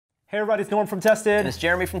Hey everybody, it's Norm from Tested. And it's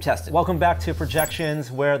Jeremy from Tested. Welcome back to Projections,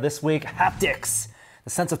 where this week, haptics. The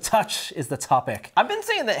sense of touch is the topic. I've been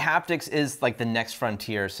saying that haptics is like the next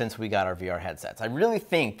frontier since we got our VR headsets. I really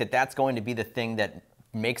think that that's going to be the thing that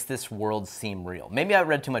makes this world seem real. Maybe I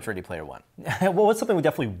read too much Ready Player One. Well, it's something we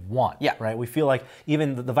definitely want, yeah. Right? We feel like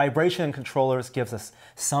even the vibration in controllers gives us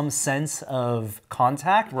some sense of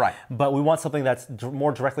contact, right? But we want something that's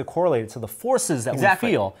more directly correlated to the forces that we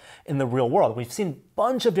feel in the real world. We've seen a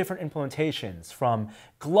bunch of different implementations, from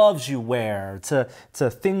gloves you wear to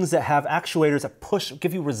things that have actuators that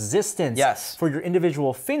give you resistance for your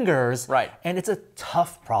individual fingers. Right. And it's a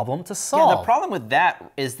tough problem to solve. Yeah, the problem with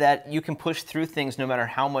that is that you can push through things no matter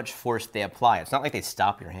how much force they apply. It's not like they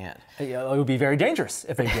stop your hand. It would be very dangerous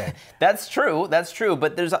if they did. That's true,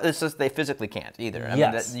 but it's just they physically can't either. I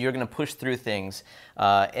mean, you're going to push through things,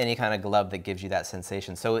 any kind of glove that gives you that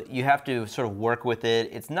sensation. So you have to sort of work with it.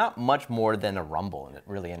 It's not much more than a rumble in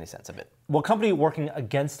really any sense of it. Well, a company working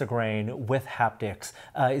against the grain with haptics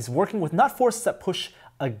is working with not forces that push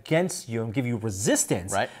against you and give you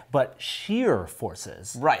resistance, but shear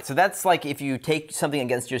forces. Right, so that's like if you take something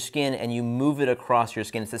against your skin and you move it across your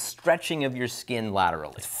skin. It's the stretching of your skin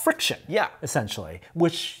laterally. It's friction, yeah, essentially,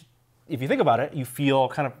 which, if you think about it, you feel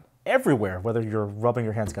kind of everywhere, whether you're rubbing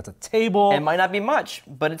your hands against a table. It might not be much,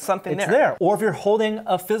 but it's something there. It's there. Or if you're holding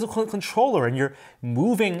a physical controller and you're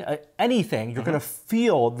moving anything, you're going to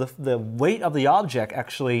feel the weight of the object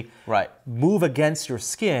actually move against your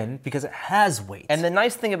skin because it has weight. And the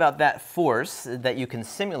nice thing about that force that you can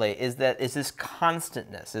simulate is that it's this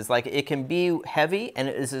constantness. It's like it can be heavy and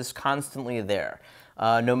it is just constantly there.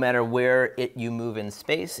 No matter where you move in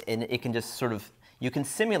space, and it can just sort of, you can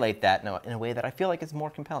simulate that in a way that I feel like is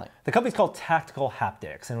more compelling. The company's called Tactical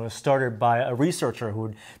Haptics, and it was started by a researcher who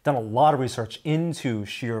had done a lot of research into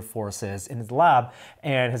shear forces in his lab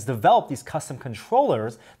and has developed these custom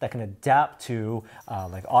controllers that can adapt to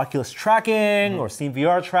like Oculus tracking or Steam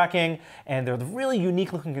VR tracking, and they're really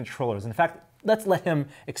unique looking controllers. In fact, let's let him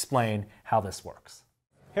explain how this works.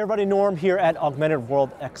 Hey everybody, Norm here at Augmented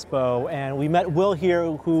World Expo, and we met Will here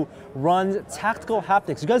who runs Tactical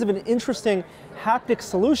Haptics. You guys have an interesting haptic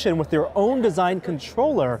solution with your own design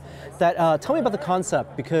controller that, tell me about the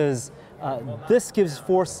concept, because this gives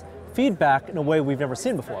force feedback in a way we've never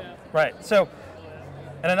seen before. Right, so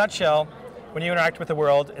in a nutshell, when you interact with the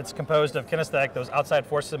world, it's composed of kinesthetic, those outside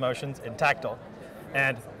forces and motions, and tactile.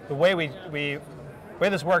 And the way the way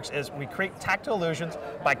this works is we create tactile illusions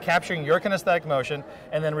by capturing your kinesthetic motion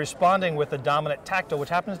and then responding with the dominant tactile, which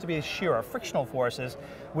happens to be shear or frictional forces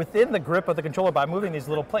within the grip of the controller by moving these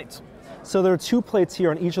little plates. So there are two plates here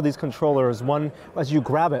on each of these controllers, one as you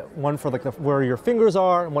grab it, one for like where your fingers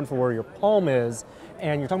are and one for where your palm is,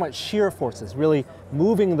 and you're talking about shear forces, really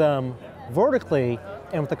moving them vertically,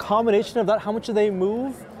 and with the combination of that, how much do they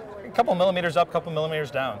move? A couple millimeters up, a couple millimeters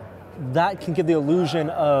down. That can give the illusion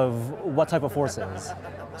of what type of forces.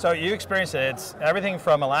 So you experience it. It's everything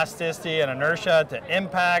from elasticity and inertia to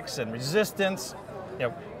impacts and resistance. You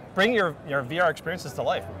know, bring your VR experiences to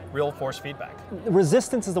life. Real force feedback.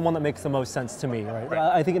 Resistance is the one that makes the most sense to me, right?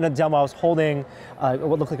 I think in a demo I was holding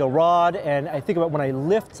what looked like a rod, and I think about when I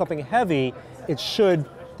lift something heavy, there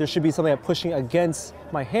should be something pushing against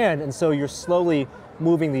my hand, and so you're slowly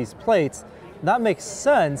moving these plates. That makes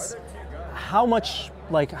sense. How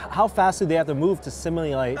fast do they have to move to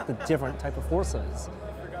simulate the different type of forces?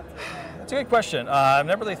 It's a good question. I've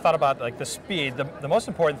never really thought about like the speed. The most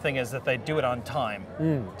important thing is that they do it on time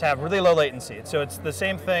to have really low latency. So it's the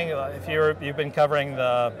same thing. If you've been covering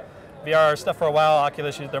the VR stuff for a while,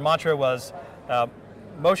 Oculus, their mantra was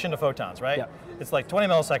motion to photons, right? Yeah. It's like 20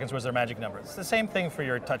 milliseconds was their magic number. It's the same thing for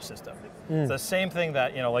your touch system. It's the same thing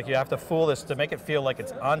that, like you have to fool this to make it feel like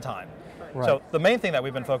it's on time. Right. So the main thing that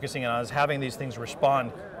we've been focusing on is having these things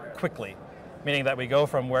respond quickly, meaning that we go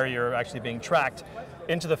from where you're actually being tracked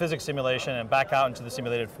into the physics simulation and back out into the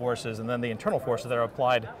simulated forces, and then the internal forces that are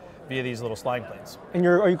applied via these little sliding plates. And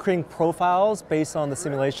are you creating profiles based on the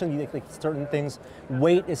simulation? You think like certain things,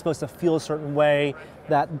 weight is supposed to feel a certain way,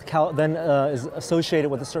 that then is associated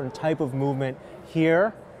with a certain type of movement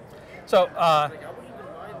here? So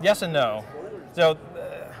yes and no. So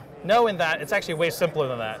no in that it's actually way simpler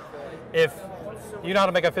than that. If you know how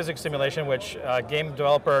to make a physics simulation, which a game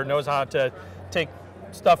developer knows how to take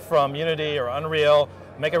stuff from Unity or Unreal,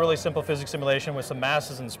 make a really simple physics simulation with some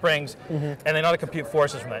masses and springs, and they know how to compute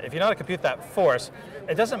forces from that. If you know how to compute that force,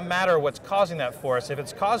 it doesn't matter what's causing that force. If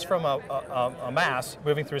it's caused from a mass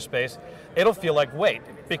moving through space, it'll feel like weight,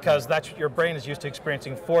 because that's what your brain is used to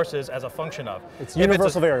experiencing forces as a function of. It's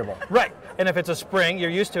universal variable. Right, and if it's a spring, you're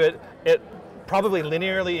used to it probably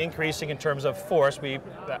linearly increasing in terms of force.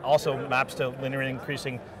 That also maps to linearly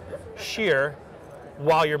increasing shear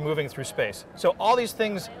while you're moving through space. So all these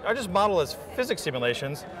things are just modeled as physics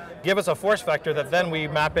simulations, give us a force vector that then we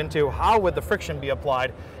map into how would the friction be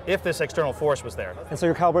applied if this external force was there. And so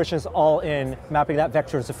your calibration is all in mapping that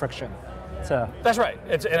vector as a friction. That's right.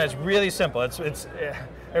 And it's really simple.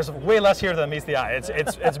 There's way less here than meets the eye.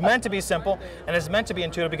 It's meant to be simple, and it's meant to be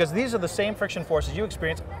intuitive, because these are the same friction forces you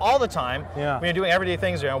experience all the time when you're doing everyday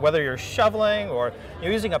things. Whether you're shoveling or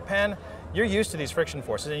you're using a pen, you're used to these friction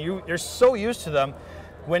forces, and you're so used to them.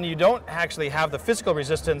 When you don't actually have the physical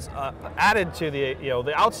resistance added to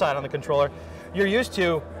the outside on the controller, you're used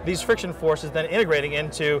to these friction forces then integrating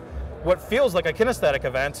into what feels like a kinesthetic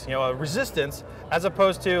event, a resistance, as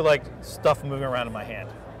opposed to like stuff moving around in my hand.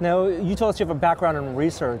 Now, you told us you have a background in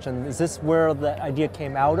research, and is this where the idea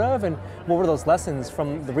came out of? And what were those lessons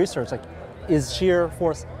from the research? Like, is shear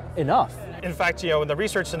force enough? In fact, in the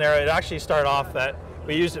research scenario, it actually started off that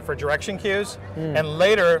we used it for direction cues, and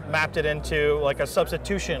later mapped it into like a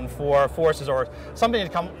substitution for forces or something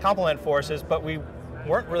to complement forces, but we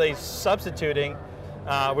weren't really substituting,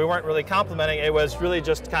 we weren't really complementing, it was really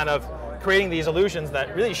just kind of creating these illusions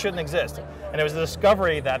that really shouldn't exist. And it was the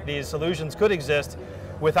discovery that these illusions could exist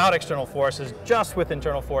without external forces, just with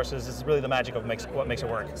internal forces, is really the magic of what makes it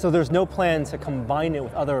work. So there's no plan to combine it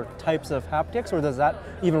with other types of haptics, or does that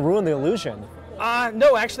even ruin the illusion?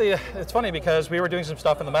 No, actually, it's funny because we were doing some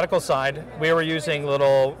stuff on the medical side. We were using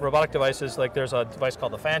little robotic devices, like there's a device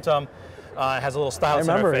called the Phantom. It has a little stylus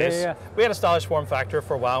interface. Yeah. We had a stylish form factor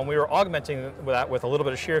for a while, and we were augmenting that with a little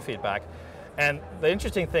bit of shear feedback. And the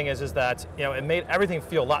interesting thing is that it made everything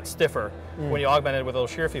feel a lot stiffer when you augmented it with a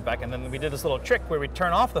little shear feedback. And then we did this little trick where we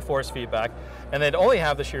turn off the force feedback, and they'd only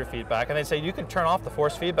have the shear feedback, and they'd say you can turn off the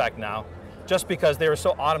force feedback now, just because they were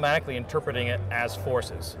so automatically interpreting it as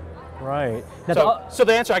forces. Right. Now so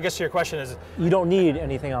the answer, I guess, to your question is you don't need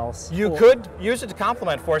anything else. You could use it to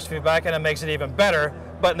complement force feedback, and it makes it even better.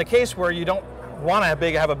 But in the case where you don't want to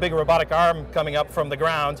have a big robotic arm coming up from the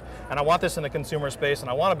ground, and I want this in the consumer space, and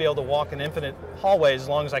I want to be able to walk in infinite hallways as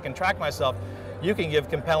long as I can track myself, you can give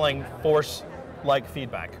compelling force-like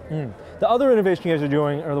feedback. The other innovation you guys are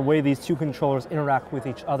doing are the way these two controllers interact with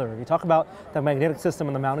each other. Can you talk about the magnetic system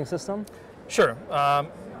and the mounting system? Sure.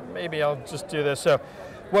 Maybe I'll just do this. So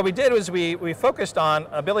what we did was we focused on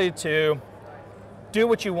ability to do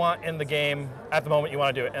what you want in the game at the moment you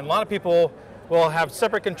want to do it. And a lot of people will have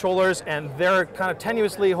separate controllers, and they're kind of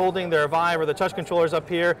tenuously holding their Vive or the touch controllers up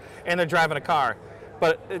here, and they're driving a car.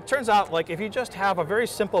 But it turns out, like, if you just have a very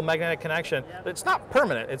simple magnetic connection, it's not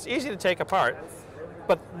permanent. It's easy to take apart.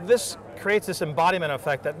 But this creates this embodiment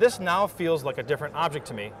effect that this now feels like a different object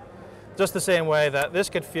to me. Just the same way that this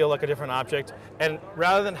could feel like a different object, and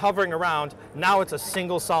rather than hovering around, now it's a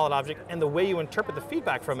single solid object, and the way you interpret the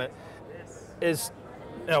feedback from it is,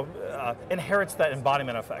 inherits that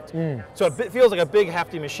embodiment effect. So it feels like a big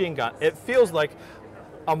hefty machine gun. It feels like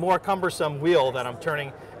a more cumbersome wheel that I'm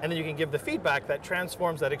turning, and then you can give the feedback that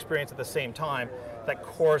transforms that experience at the same time that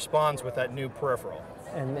corresponds with that new peripheral.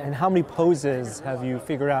 And how many poses have you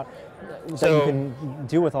figured out that you can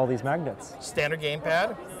do with all these magnets? Standard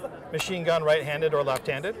gamepad, machine gun right-handed or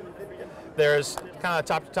left-handed. There's kind of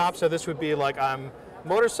top to top, so this would be like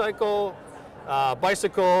motorcycle,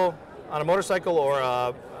 bicycle, on a motorcycle or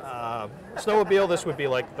a snowmobile, this would be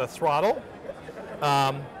like the throttle.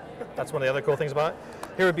 That's one of the other cool things about it.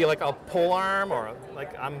 Here would be like a pole arm, or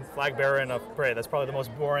like I'm flag bearer in a parade. That's probably the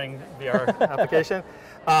most boring VR application.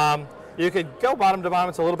 You could go bottom to bottom.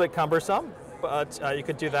 It's a little bit cumbersome, but you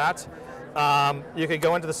could do that. You could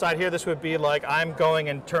go into the side here. This would be like I'm going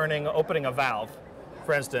and opening a valve,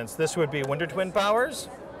 for instance. This would be winter twin powers.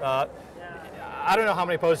 I don't know how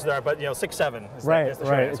many poses there are, but 6, 7 is right. the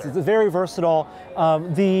short answer. It's very versatile.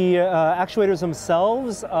 The actuators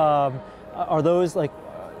themselves, are those like,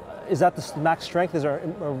 is that the max strength? Is there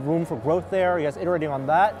a room for growth there? Are you guys iterating on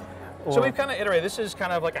that? Or? So we've kind of iterated. This is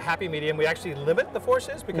kind of like a happy medium. We actually limit the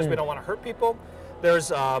forces because we don't want to hurt people.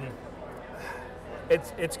 There's,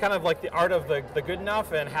 it's kind of like the art of the good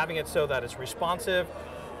enough, and having it so that it's responsive,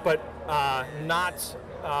 but not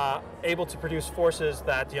able to produce forces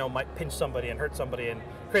that might pinch somebody and hurt somebody and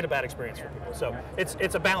create a bad experience for people. So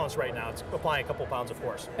it's a balance right now. It's applying a couple pounds of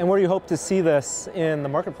force. And where do you hope to see this in the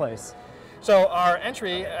marketplace? So our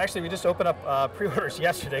entry, actually we just opened up pre-orders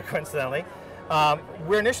yesterday, coincidentally.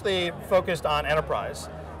 We're initially focused on enterprise,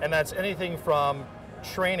 and that's anything from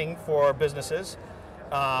training for businesses,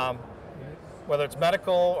 whether it's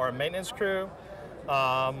medical or a maintenance crew.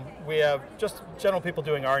 We have just general people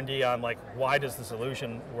doing R&D on like, why does the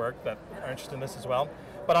solution work, that are interested in this as well.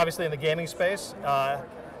 But obviously in the gaming space,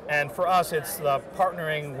 And for us, it's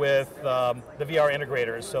partnering with the VR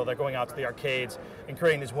integrators, so they're going out to the arcades and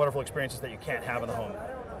creating these wonderful experiences that you can't have in the home.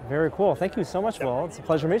 Very cool. Thank you so much, Will. It's a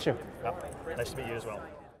pleasure to meet you. Nice to meet you as well.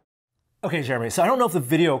 Okay, Jeremy, so I don't know if the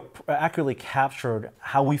video accurately captured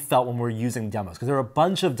how we felt when we were using demos, because there were a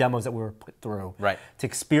bunch of demos that we were put through to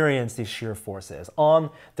experience these shear forces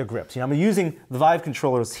on the grips. You know, I'm using the Vive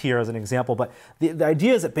controllers here as an example, but the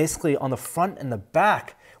idea is that basically on the front and the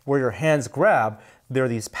back, where your hands grab, there are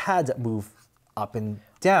these pads that move up and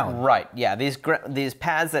down. Right, yeah, these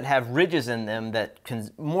pads that have ridges in them that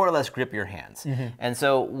can more or less grip your hands. And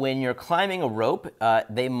so when you're climbing a rope,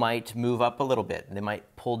 they might move up a little bit, they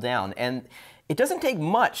might pull down. And it doesn't take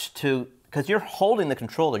much because you're holding the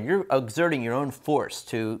controller, you're exerting your own force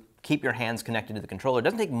to keep your hands connected to the controller. It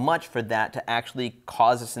doesn't take much for that to actually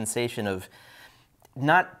cause a sensation of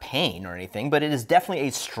not pain or anything, but it is definitely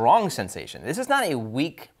a strong sensation. This is not a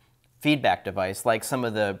weak feedback device like some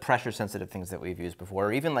of the pressure sensitive things that we've used before,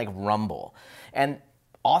 or even like Rumble. And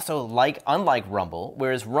also unlike Rumble,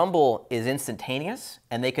 whereas Rumble is instantaneous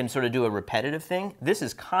and they can sort of do a repetitive thing, this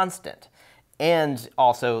is constant and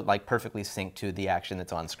also like perfectly synced to the action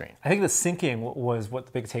that's on screen. I think the syncing was what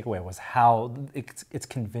the big takeaway was, how it's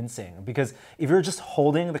convincing. Because if you're just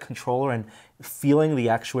holding the controller and feeling the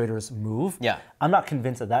actuators move, I'm not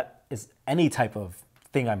convinced that that is any type of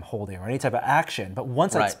thing I'm holding or any type of action. But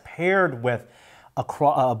once it's paired with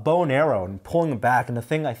a bow and arrow and pulling them back, and the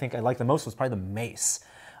thing I think I liked the most was probably the mace.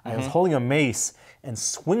 I was holding a mace and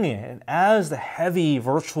swinging it, and as the heavy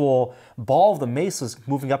virtual ball of the mace was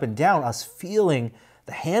moving up and down, I was feeling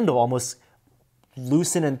the handle almost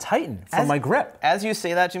loosen and tighten from my grip. As you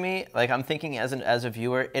say that to me, like I'm thinking as a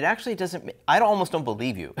viewer, it actually doesn't, almost don't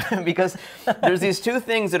believe you because there's these two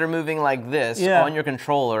things that are moving like this on your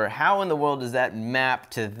controller. How in the world does that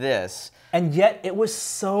map to this? And yet it was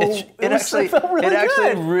so, it actually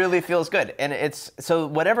really feels good. And so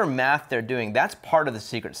whatever math they're doing, that's part of the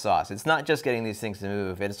secret sauce. It's not just getting these things to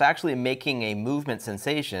move. It's actually making a movement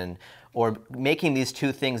sensation or making these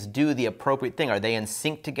two things do the appropriate thing. Are they in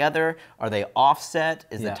sync together? Are they offset?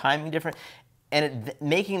 Is the timing different? And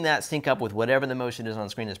making that sync up with whatever the motion is on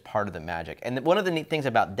screen is part of the magic. And one of the neat things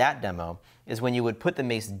about that demo is when you would put the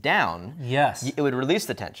mace down, it would release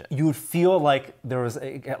the tension. You would feel like there was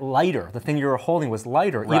a lighter. The thing you were holding was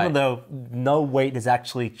lighter, even though no weight has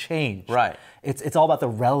actually changed. It's all about the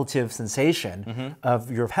relative sensation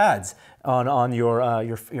of your pads on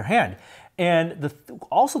your hand. And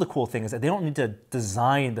also the cool thing is that they don't need to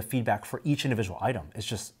design the feedback for each individual item. It's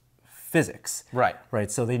just physics. Right.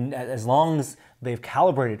 So as long as they've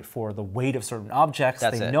calibrated for the weight of certain objects,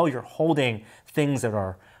 they know you're holding things that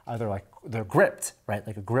are either like they're gripped, right?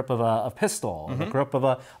 Like a grip of a pistol, or the grip of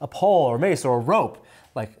a pole or mace or a rope.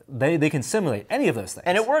 Like they can simulate any of those things.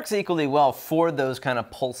 And it works equally well for those kind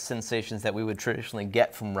of pulse sensations that we would traditionally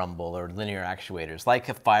get from Rumble or linear actuators,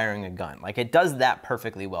 like firing a gun. Like it does that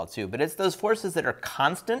perfectly well too. But it's those forces that are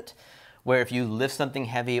constant, where if you lift something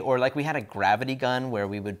heavy, or like we had a gravity gun where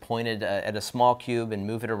we would point it at a small cube and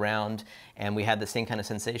move it around, and we had the same kind of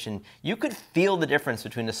sensation, you could feel the difference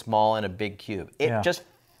between a small and a big cube. It just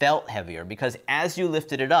felt heavier because as you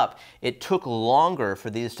lifted it up, it took longer for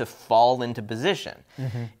these to fall into position.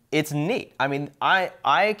 It's neat. I mean,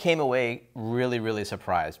 I came away really, really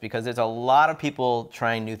surprised because there's a lot of people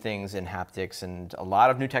trying new things in haptics and a lot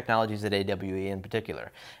of new technologies at AWE in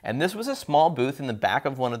particular. And this was a small booth in the back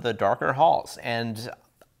of one of the darker halls. And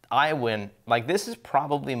I went, like, this is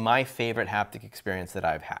probably my favorite haptic experience that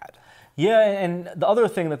I've had. Yeah, and the other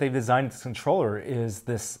thing that they've designed with this controller is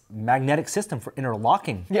this magnetic system for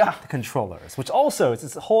interlocking the controllers, which also is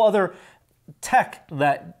this whole other tech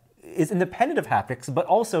that is independent of haptics, but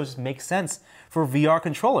also just makes sense for VR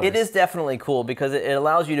controllers. It is definitely cool because it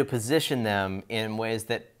allows you to position them in ways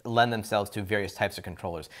that lend themselves to various types of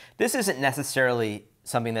controllers. This isn't necessarily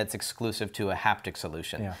something that's exclusive to a haptic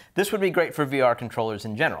solution. This would be great for VR controllers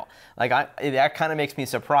in general. Like that kind of makes me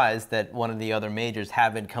surprised that one of the other majors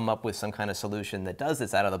haven't come up with some kind of solution that does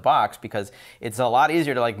this out of the box, because it's a lot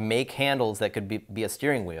easier to like make handles that could be a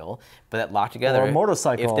steering wheel, but that lock together. Or a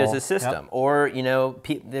motorcycle. If there's a system. Or, you know,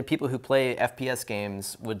 the people who play FPS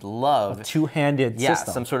games would love a two-handed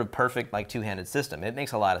system. Some sort of perfect like two-handed system. It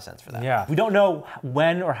makes a lot of sense for that. We don't know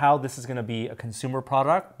when or how this is going to be a consumer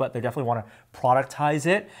product, but they definitely want to productize customize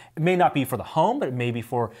it. It may not be for the home, but it may be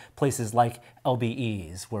for places like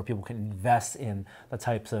LBEs where people can invest in the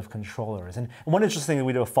types of controllers. And one interesting thing that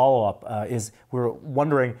we do a follow-up is we're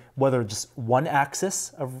wondering whether just one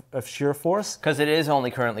axis of shear force. Because it is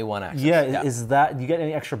only currently one axis. Yeah, is that, do you get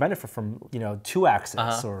any extra benefit from, you know, two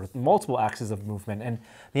axes or multiple axes of movement? And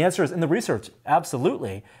the answer is, in the research,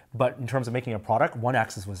 absolutely. But in terms of making a product, one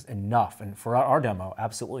axis was enough. And for our demo,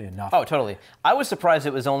 absolutely enough. Oh, totally. I was surprised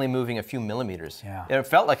it was only moving a few millimeters. Yeah. It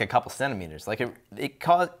felt like a couple centimeters. Like it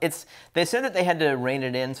caused, they said that they had to rein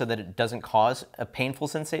it in so that it doesn't cause a painful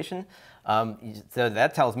sensation. So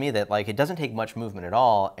that tells me that like it doesn't take much movement at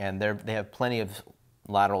all, and they have plenty of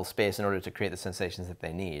lateral space in order to create the sensations that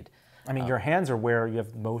they need. I mean, your hands are where you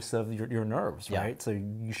have most of your nerves, Yeah. right? So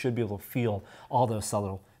you should be able to feel all those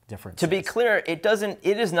subtle differences. To be clear, it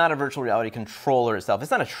is not a virtual reality controller itself.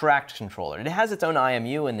 It's not a tracked controller. It has its own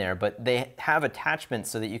IMU in there, but they have attachments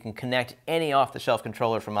so that you can connect any off-the-shelf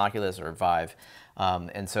controller from Oculus or Vive.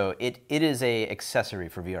 And so it is a accessory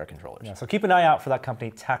for VR controllers. Yeah, so keep an eye out for that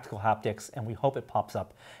company, Tactical Haptics, and we hope it pops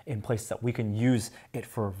up in places that we can use it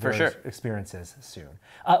for various experiences soon.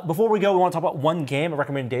 Before we go, we want to talk about one game, a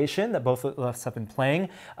recommendation that both of us have been playing.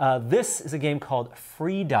 This is a game called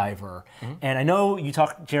Freediver. And I know you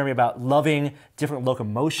talked, Jeremy, about loving different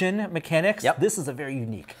locomotion mechanics. Yep. This is a very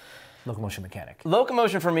unique locomotion mechanic.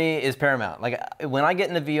 Locomotion for me is paramount. Like when I get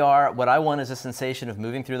into VR, what I want is a sensation of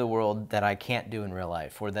moving through the world that I can't do in real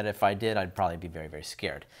life, or that if I did, I'd probably be very, very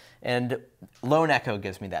scared. And Lone Echo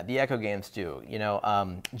gives me that. The Echo games do. You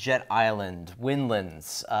know, Jet Island,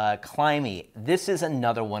 Windlands, Climby. This is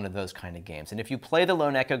another one of those kind of games. And if you play the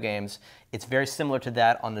Lone Echo games, it's very similar to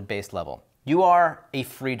that on the base level. You are a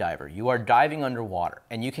free diver. You are diving underwater,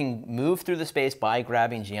 and you can move through the space by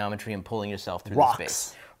grabbing geometry and pulling yourself through the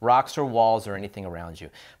space. Rocks or walls or anything around you.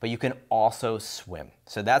 But you can also swim.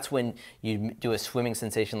 So that's when you do a swimming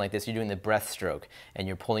sensation like this. You're doing the breaststroke and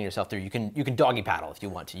you're pulling yourself through. You can doggy paddle if you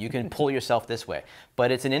want to. You can pull yourself this way. But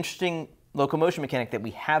it's an interesting locomotion mechanic that we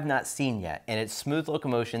have not seen yet. And it's smooth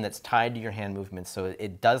locomotion that's tied to your hand movements. So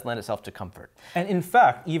it does lend itself to comfort. And in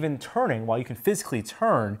fact, even turning, while you can physically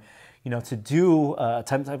turn, you know, to do a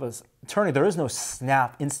type of turning, there is no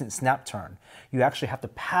instant snap turn. You actually have to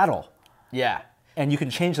paddle. Yeah. And you can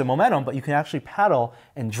change the momentum, but you can actually paddle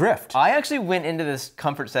and drift. I actually went into this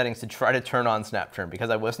comfort settings to try to turn on snap turn because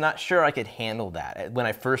I was not sure I could handle that when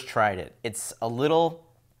I first tried it. It's a little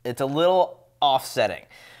offsetting,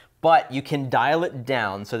 but you can dial it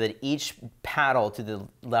down so that each paddle to the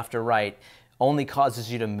left or right only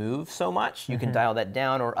causes you to move so much. You can dial that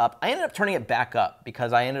down or up. I ended up turning it back up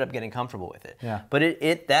because I ended up getting comfortable with it. Yeah. But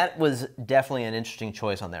that was definitely an interesting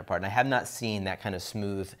choice on their part, and I have not seen that kind of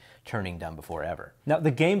smooth turning done before ever. Now,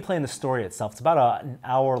 the gameplay and the story itself, it's about an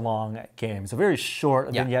hour-long game. It's a very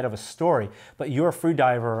short vignette of a story, but you're a free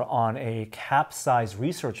diver on a capsized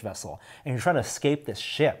research vessel, and you're trying to escape this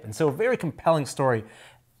ship. And so a very compelling story.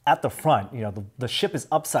 At the front, you know, the ship is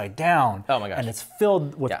upside down. Oh my gosh. And it's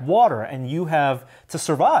filled with water, and you have to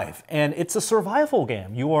survive. And it's a survival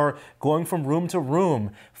game. You are going from room to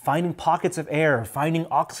room, finding pockets of air, finding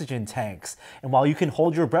oxygen tanks. And while you can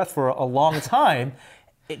hold your breath for a long time,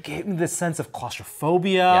 it gave me this sense of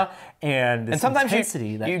claustrophobia and this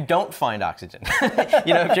intensity. And sometimes you don't find oxygen.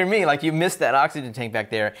 You know, if you're me, like you miss that oxygen tank back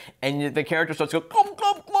there, and the character starts to go, glump,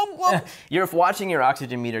 glump, glump, glump. You're watching your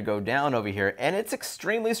oxygen meter go down over here, and it's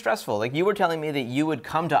extremely stressful. Like you were telling me that you would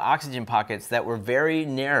come to oxygen pockets that were very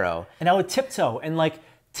narrow. And I would tiptoe and like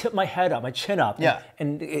tip my head up, my chin up,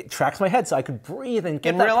 and it tracks my head so I could breathe and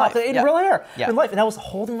get that pocket in real air, in life. And I was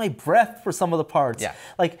holding my breath for some of the parts.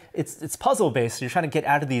 Like it's puzzle based. So you're trying to get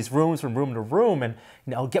out of these rooms from room to room, and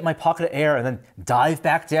you know, get my pocket of air and then dive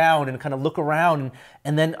back down and kind of look around,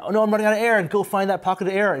 and then oh no, I'm running out of air, and go find that pocket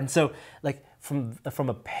of air. And so like from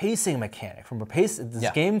a pacing mechanic, this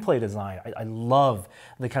gameplay design, I love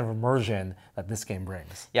the kind of immersion that this game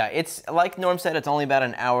brings. Yeah, it's like Norm said, it's only about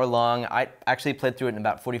an hour long. I actually played through it in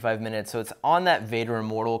about 45 minutes, so it's on that Vader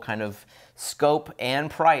Immortal kind of scope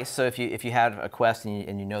and price. So if you have a Quest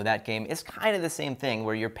and you know that game, it's kind of the same thing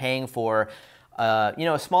where you're paying for you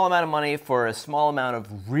know, a small amount of money for a small amount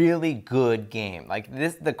of really good game. Like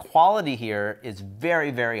this, the quality here is very,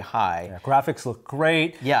 very high. Yeah, graphics look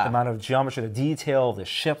great. Yeah. The amount of geometry, the detail of the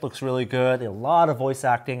ship looks really good. A lot of voice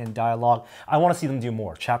acting and dialogue. I want to see them do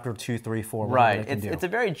more. Chapter 2, 3, 4. Right. It's a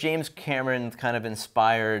very James Cameron kind of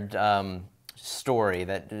inspired story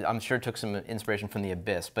that I'm sure took some inspiration from The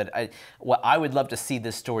Abyss, but I would love to see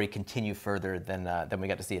this story continue further than we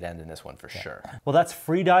got to see it end in this one for sure. Well, that's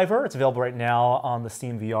Freediver. It's available right now on the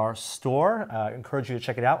Steam VR store. I encourage you to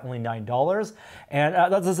check it out, only $9. And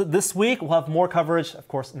that's it this week. We'll have more coverage, of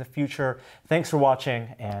course, in the future. Thanks for watching,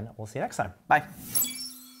 and we'll see you next time. Bye.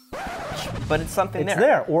 But it's something It's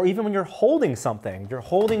there. Or even when you're holding something, you're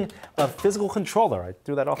holding a physical controller. I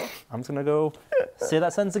threw that off. I'm just going to go say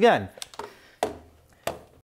that sentence again.